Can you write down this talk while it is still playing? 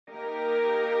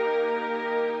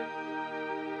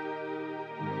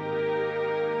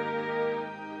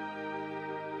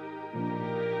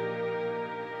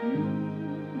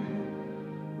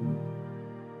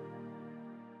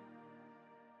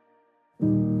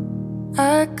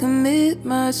I commit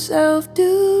myself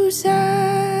to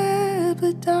sabotage.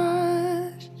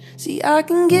 See, I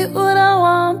can get what I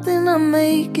want, then I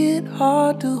make it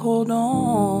hard to hold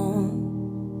on.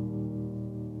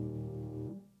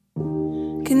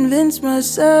 Convince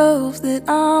myself that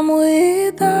I'm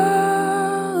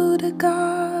without a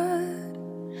God,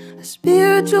 a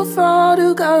spiritual fraud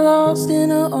who got lost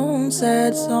in her own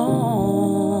sad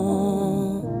song.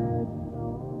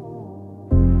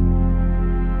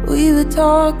 We were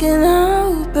talking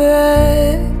out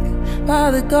back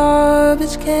by the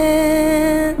garbage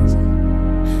cans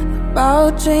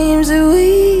about dreams that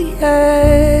we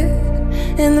had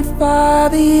in the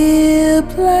 5-year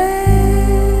plan.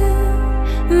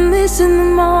 Missing the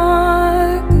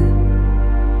mark,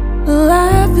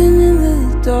 laughing in the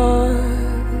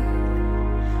dark.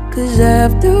 'Cause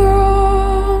after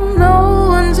all, no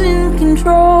one's in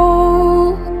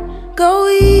control. Go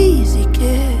easy,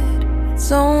 kid,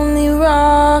 it's only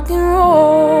rock and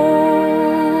roll.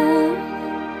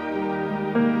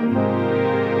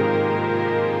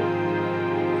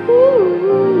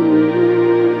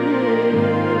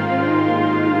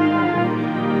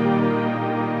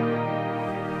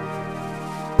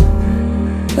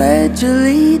 Pledge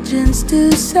allegiance to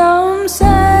some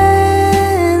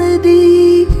sanity.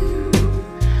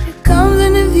 It comes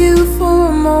into view for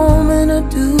a moment or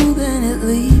two, then it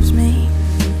leaves me.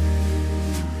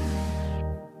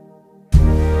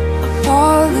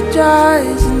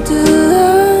 Apologizing to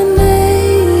the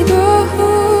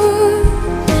neighborhood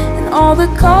and all the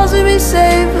calls that we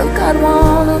saved. Look, I'd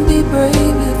wanna be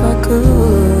brave if I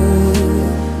could.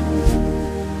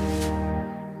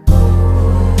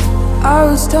 I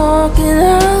was talking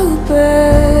out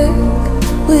back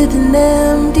with an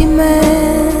empty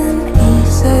man. He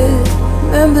said,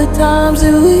 remember times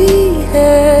that we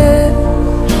had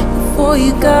before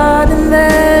you got in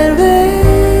that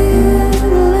van,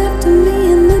 left me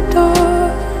in the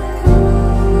dark,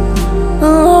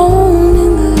 alone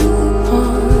in the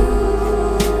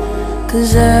park.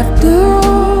 'Cause after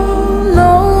all,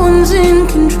 no one's in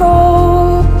control.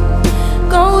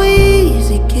 Go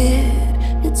easy, kid,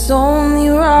 it's only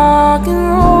rock and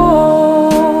roll.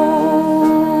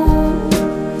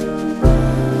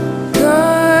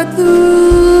 Cut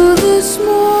through the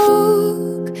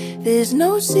smoke, there's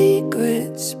no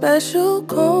secret special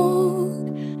code,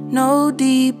 no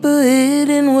deeper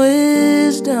hidden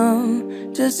wisdom.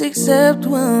 Just accept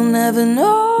we'll never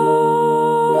know.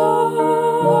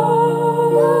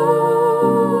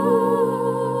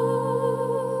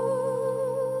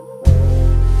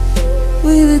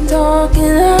 We were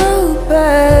talking out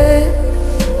back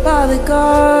by the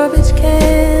garbage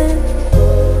can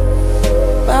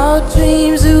about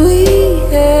dreams that we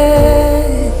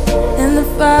had in the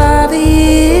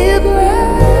 5-year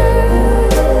plan.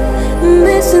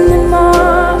 Missing the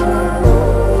mark,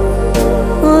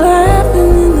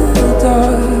 laughing in the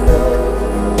dark.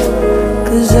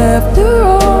 'Cause after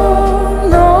all,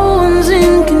 no one's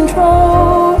in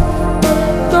control.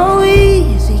 Go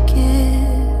easy,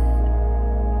 kid,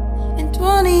 in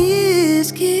 20 years,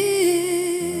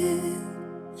 kid,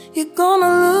 you're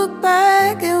gonna look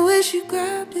back and wish you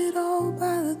grabbed it all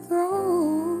by the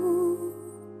throat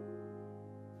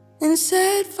and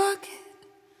said, fuck it,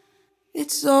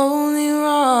 it's only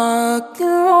right.